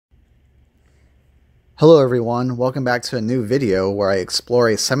Hello everyone, welcome back to a new video where I explore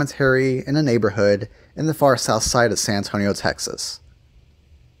a cemetery in a neighborhood in the far south side of San Antonio, Texas.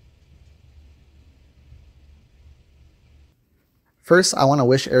 First, I want to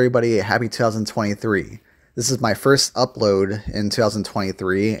wish everybody a happy 2023. This is my first upload in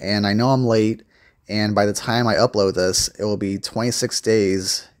 2023 and I know I'm late, and by the time I upload this, it will be 26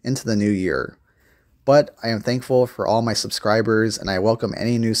 days into the new year. But I am thankful for all my subscribers, and I welcome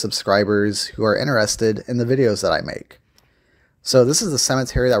any new subscribers who are interested in the videos that I make. So this is the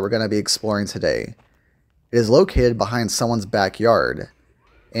cemetery that we're going to be exploring today. It is located behind someone's backyard,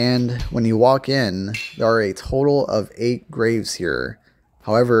 and when you walk in, there are a total of 8 graves here.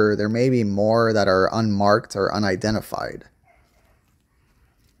 However, there may be more that are unmarked or unidentified.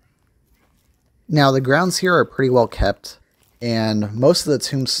 Now, the grounds here are pretty well kept, and most of the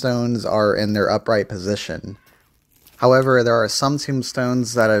tombstones are in their upright position. However, there are some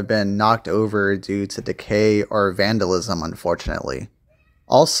tombstones that have been knocked over due to decay or vandalism, unfortunately.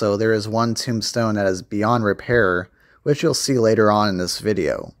 Also, there is one tombstone that is beyond repair, which you'll see later on in this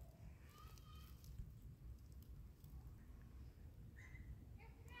video.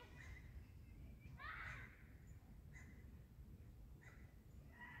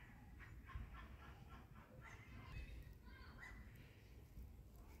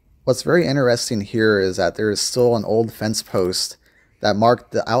 What's very interesting here is that there is still an old fence post that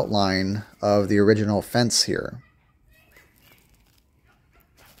marked the outline of the original fence here.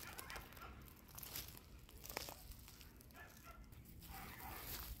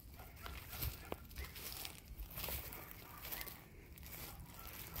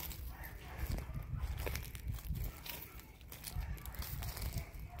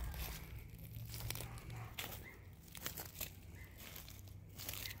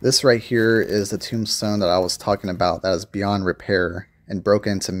 This right here is the tombstone that I was talking about that is beyond repair and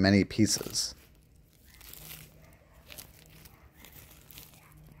broken into many pieces.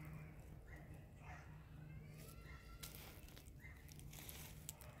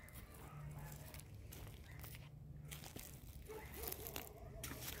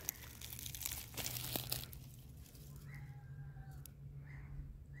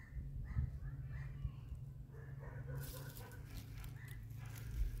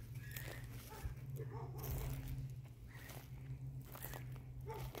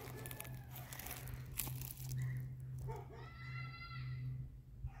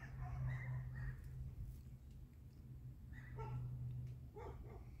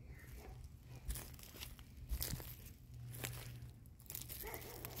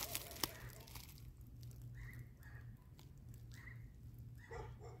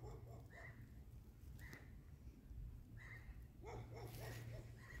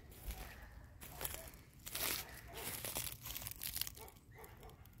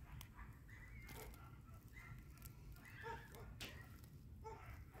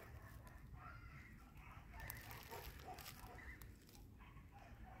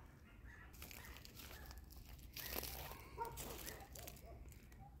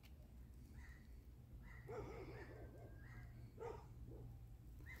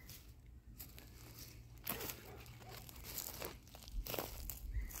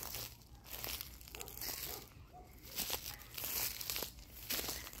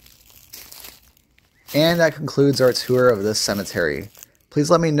 And that concludes our tour of this cemetery. Please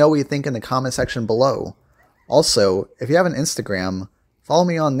let me know what you think in the comment section below. Also, if you have an Instagram, follow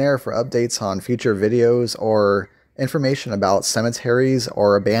me on there for updates on future videos or information about cemeteries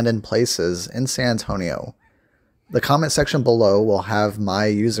or abandoned places in San Antonio. The comment section below will have my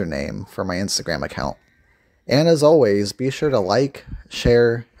username for my Instagram account. And as always, be sure to like,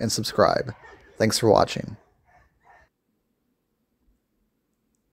 share, and subscribe. Thanks for watching.